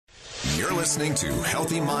You're listening to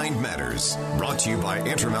Healthy Mind Matters, brought to you by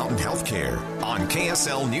Intermountain Healthcare on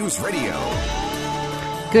KSL News Radio.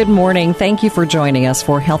 Good morning. Thank you for joining us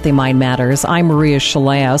for Healthy Mind Matters. I'm Maria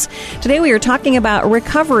Shilaos. Today we are talking about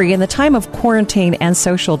recovery in the time of quarantine and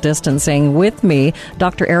social distancing. With me,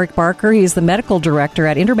 Dr. Eric Barker. He's the medical director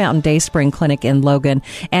at Intermountain Dayspring Clinic in Logan,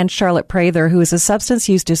 and Charlotte Prather, who is a substance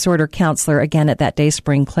use disorder counselor, again at that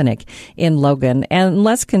Dayspring Clinic in Logan. And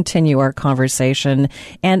let's continue our conversation.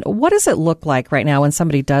 And what does it look like right now when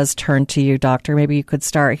somebody does turn to you, doctor? Maybe you could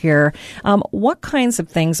start here. What kinds of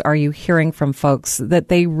things are you hearing from folks that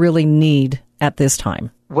they really need at this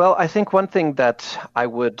time? Well, I think one thing that I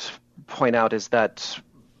would point out is that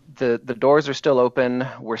the doors are still open.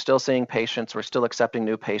 We're still seeing patients. We're still accepting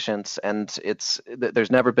new patients, and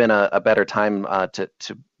there's never been a better time to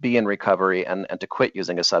be in recovery and to quit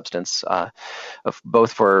using a substance,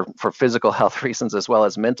 both for physical health reasons as well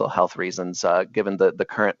as mental health reasons, given the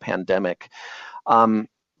current pandemic.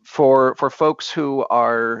 For folks who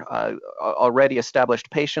are already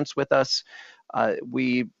established patients with us,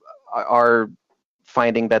 we are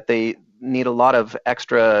finding that they need a lot of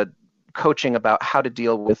extra coaching about how to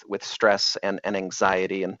deal with stress and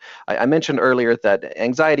anxiety. And I mentioned earlier that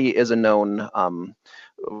anxiety is a known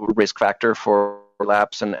risk factor for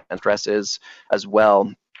relapse, and stress is as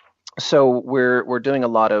well. So we're doing a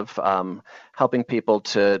lot of helping people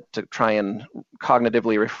to try and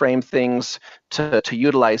cognitively reframe things, to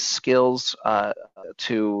utilize skills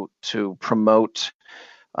to promote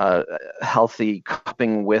healthy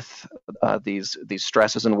coping with these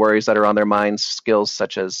stresses and worries that are on their minds. Skills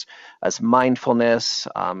such as mindfulness,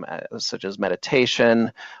 such as meditation,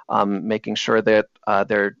 making sure that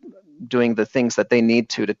they're doing the things that they need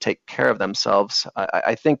to take care of themselves.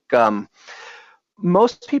 I think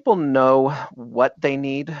most people know what they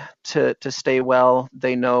need to stay well.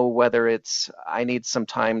 They know whether it's, I need some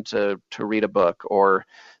time to read a book, or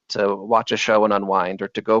to watch a show and unwind, or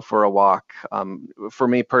to go for a walk. For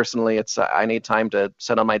me personally, it's I need time to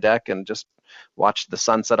sit on my deck and just watch the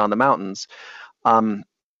sunset on the mountains. And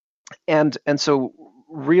so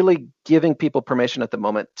really giving people permission at the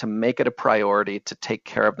moment to make it a priority to take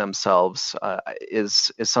care of themselves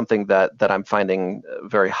is something that I'm finding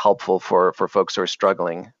very helpful for folks who are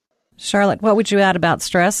struggling. Charlotte, what would you add about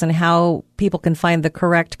stress and how people can find the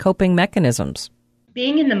correct coping mechanisms?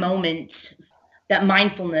 Being in the moment, that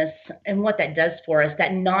mindfulness and what that does for us,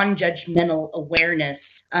 that non-judgmental awareness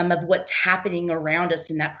of what's happening around us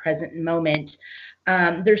in that present moment.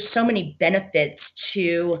 There's so many benefits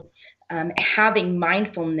to having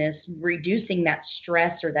mindfulness, reducing that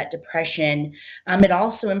stress or that depression. It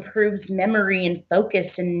also improves memory and focus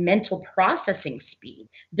and mental processing speed.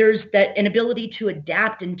 There's an ability to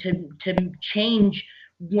adapt and to change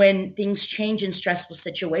when things change in stressful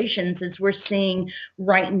situations, as we're seeing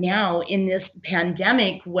right now in this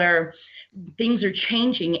pandemic, where things are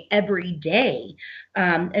changing every day,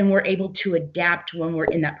 and we're able to adapt when we're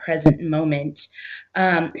in that present moment.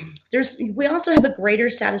 We also have a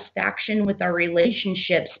greater satisfaction with our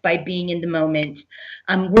relationships by being in the moment.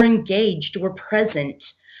 We're engaged, we're present.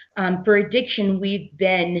 For addiction, we've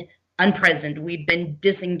been unpresent, we've been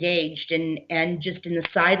disengaged and just in the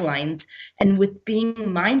sidelines. And with being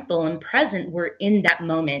mindful and present, we're in that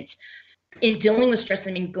moment. In dealing with stress,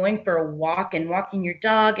 I mean, going for a walk and walking your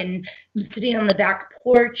dog and sitting on the back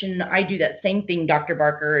porch, and I do that same thing, Dr.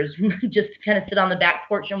 Barker, is just kind of sit on the back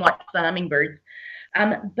porch and watch the hummingbirds.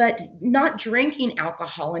 But not drinking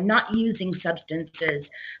alcohol and not using substances,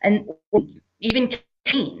 and even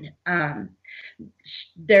caffeine.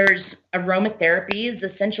 There's aromatherapies,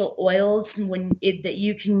 essential oils that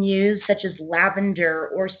you can use, such as lavender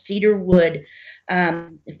or cedarwood,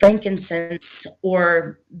 frankincense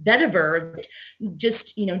or vetiver. Just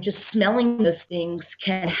smelling those things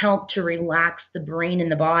can help to relax the brain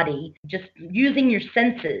and the body. Just using your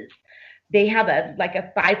senses. They have a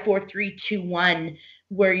 5, 4, 3, 2, 1,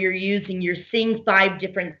 where you're seeing 5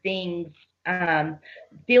 different things,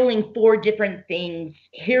 feeling 4 different things,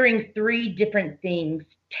 hearing 3 different things,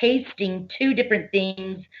 tasting 2 different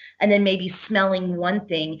things, and then maybe smelling 1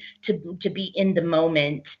 thing to be in the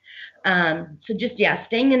moment. So just,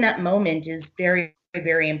 staying in that moment is very,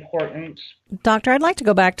 very important. Doctor, I'd like to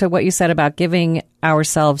go back to what you said about giving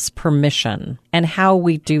ourselves permission and how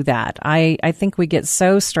we do that. I think we get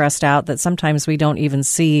so stressed out that sometimes we don't even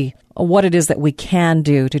see what it is that we can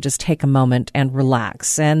do to just take a moment and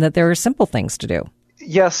relax, and that there are simple things to do.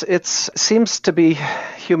 Yes, it seems to be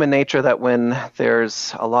human nature that when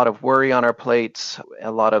there's a lot of worry on our plates,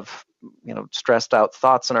 a lot of stressed out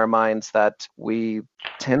thoughts in our minds that we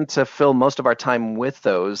tend to fill most of our time with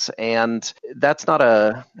those. And that's not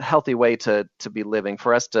a healthy way to be living.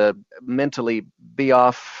 For us to mentally be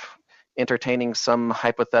off entertaining some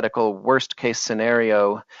hypothetical worst case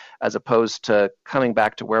scenario, as opposed to coming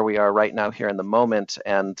back to where we are right now here in the moment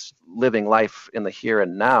and living life in the here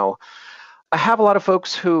and now. I have a lot of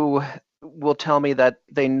folks who will tell me that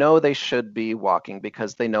they know they should be walking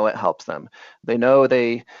because they know it helps them. They know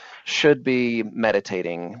they should be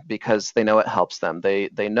meditating because they know it helps them. They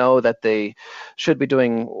know that they should be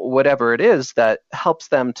doing whatever it is that helps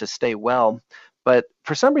them to stay well. But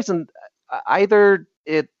for some reason, either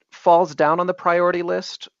it falls down on the priority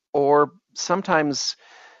list, or sometimes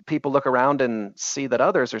people look around and see that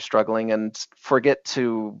others are struggling and forget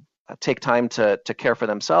to take time to care for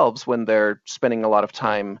themselves when they're spending a lot of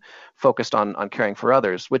time focused on caring for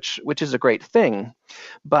others, which is a great thing.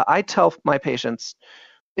 But I tell my patients,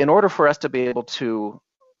 in order for us to be able to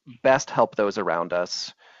best help those around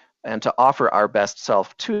us and to offer our best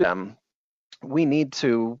self to them, we need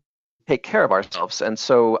to take care of ourselves. And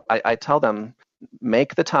so I tell them,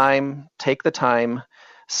 make the time, take the time,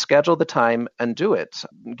 schedule the time, and do it.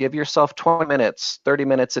 Give yourself 20 minutes, 30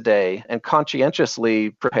 minutes a day, and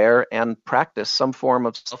conscientiously prepare and practice some form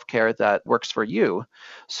of self-care that works for you,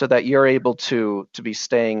 so that you're able to be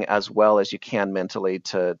staying as well as you can mentally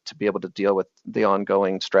to be able to deal with the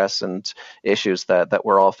ongoing stress and issues that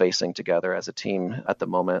we're all facing together as a team at the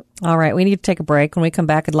moment. All right, we need to take a break. When we come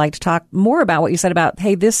back, I'd like to talk more about what you said about,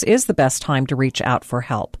 hey, this is the best time to reach out for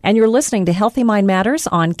help. And you're listening to Healthy Mind Matters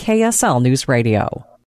on KSL News Radio.